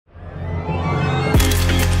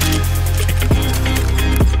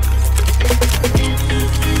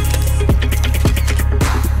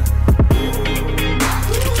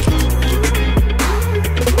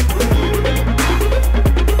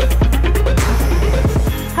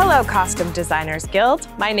Hello, Costume Designers Guild.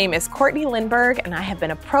 My name is Courtney Lindberg, and I have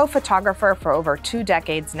been a pro photographer for over 2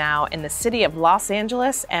 decades now in the city of Los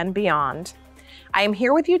Angeles and beyond. I am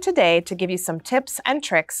here with you today to give you some tips and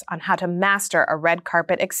tricks on how to master a red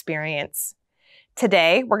carpet experience.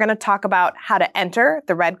 Today, we're going to talk about how to enter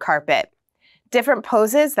the red carpet, different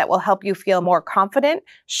poses that will help you feel more confident,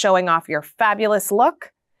 showing off your fabulous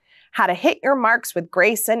look, how to hit your marks with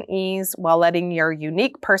grace and ease while letting your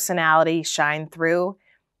unique personality shine through,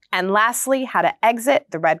 and lastly, how to exit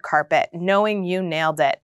the red carpet knowing you nailed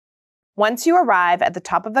it. Once you arrive at the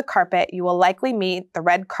top of the carpet, you will likely meet the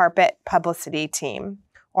red carpet publicity team,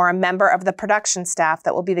 or a member of the production staff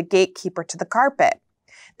that will be the gatekeeper to the carpet.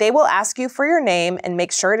 They will ask you for your name and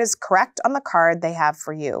make sure it is correct on the card they have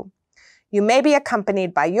for you. You may be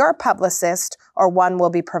accompanied by your publicist, or one will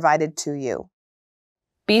be provided to you.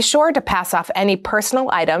 Be sure to pass off any personal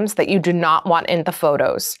items that you do not want in the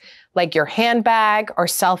photos, like your handbag or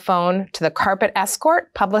cell phone, to the carpet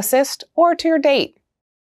escort, publicist, or to your date.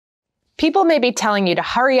 People may be telling you to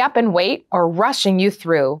hurry up and wait or rushing you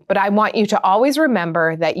through, but I want you to always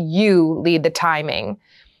remember that you lead the timing.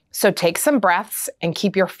 So take some breaths and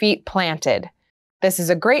keep your feet planted. This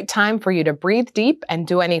is a great time for you to breathe deep and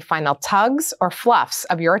do any final tugs or fluffs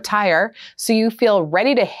of your attire so you feel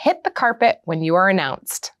ready to hit the carpet when you are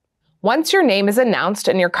announced. Once your name is announced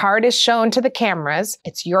and your card is shown to the cameras,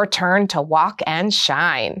 it's your turn to walk and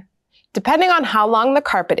shine. Depending on how long the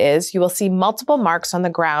carpet is, you will see multiple marks on the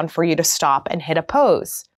ground for you to stop and hit a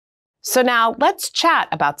pose. So now let's chat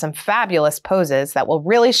about some fabulous poses that will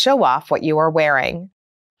really show off what you are wearing.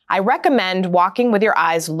 I recommend walking with your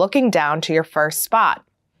eyes looking down to your first spot.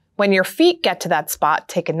 When your feet get to that spot,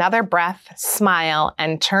 take another breath, smile,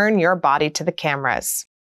 and turn your body to the cameras.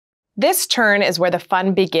 This turn is where the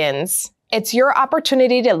fun begins. It's your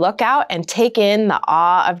opportunity to look out and take in the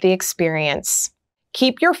awe of the experience.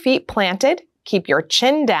 Keep your feet planted, keep your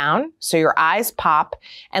chin down so your eyes pop,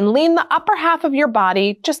 and lean the upper half of your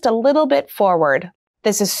body just a little bit forward.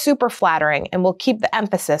 This is super flattering and will keep the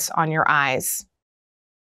emphasis on your eyes.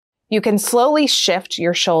 You can slowly shift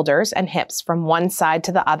your shoulders and hips from one side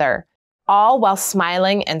to the other, all while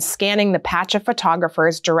smiling and scanning the patch of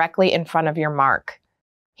photographers directly in front of your mark.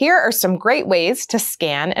 Here are some great ways to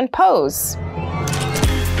scan and pose.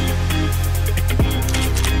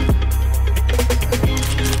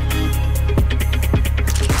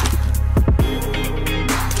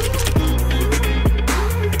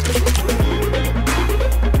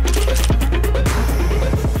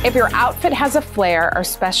 If your outfit has a flare or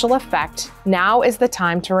special effect, now is the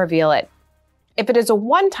time to reveal it. If it is a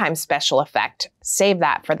one-time special effect, save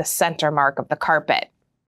that for the center mark of the carpet.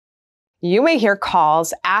 You may hear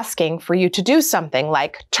calls asking for you to do something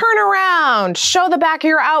like turn around, show the back of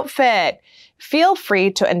your outfit. Feel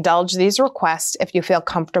free to indulge these requests if you feel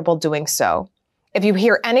comfortable doing so. If you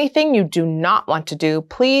hear anything you do not want to do,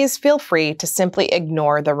 please feel free to simply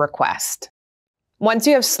ignore the request. Once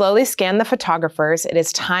you have slowly scanned the photographers, it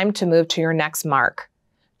is time to move to your next mark.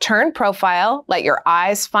 Turn profile, let your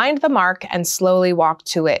eyes find the mark, and slowly walk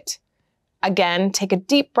to it. Again, take a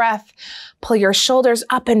deep breath, pull your shoulders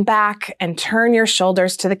up and back, and turn your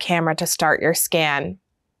shoulders to the camera to start your scan.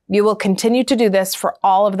 You will continue to do this for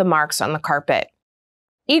all of the marks on the carpet.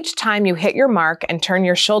 Each time you hit your mark and turn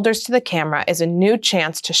your shoulders to the camera is a new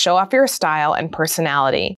chance to show off your style and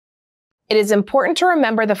personality. It is important to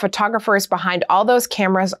remember the photographers behind all those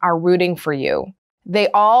cameras are rooting for you. They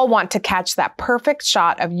all want to catch that perfect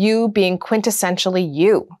shot of you being quintessentially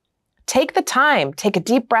you. Take the time, take a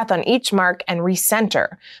deep breath on each mark and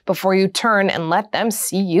recenter before you turn and let them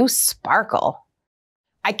see you sparkle.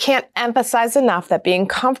 I can't emphasize enough that being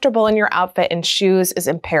comfortable in your outfit and shoes is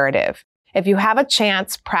imperative. If you have a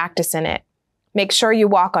chance, practice in it. Make sure you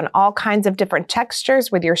walk on all kinds of different textures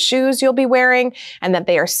with your shoes you'll be wearing and that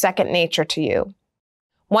they are second nature to you.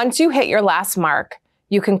 Once you hit your last mark,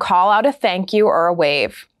 you can call out a thank you or a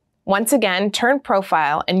wave. Once again, turn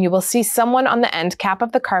profile and you will see someone on the end cap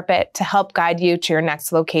of the carpet to help guide you to your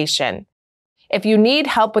next location. If you need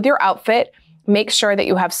help with your outfit, make sure that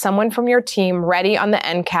you have someone from your team ready on the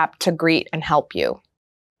end cap to greet and help you.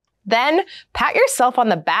 Then pat yourself on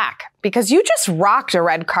the back because you just rocked a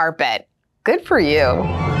red carpet. Good for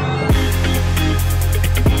you.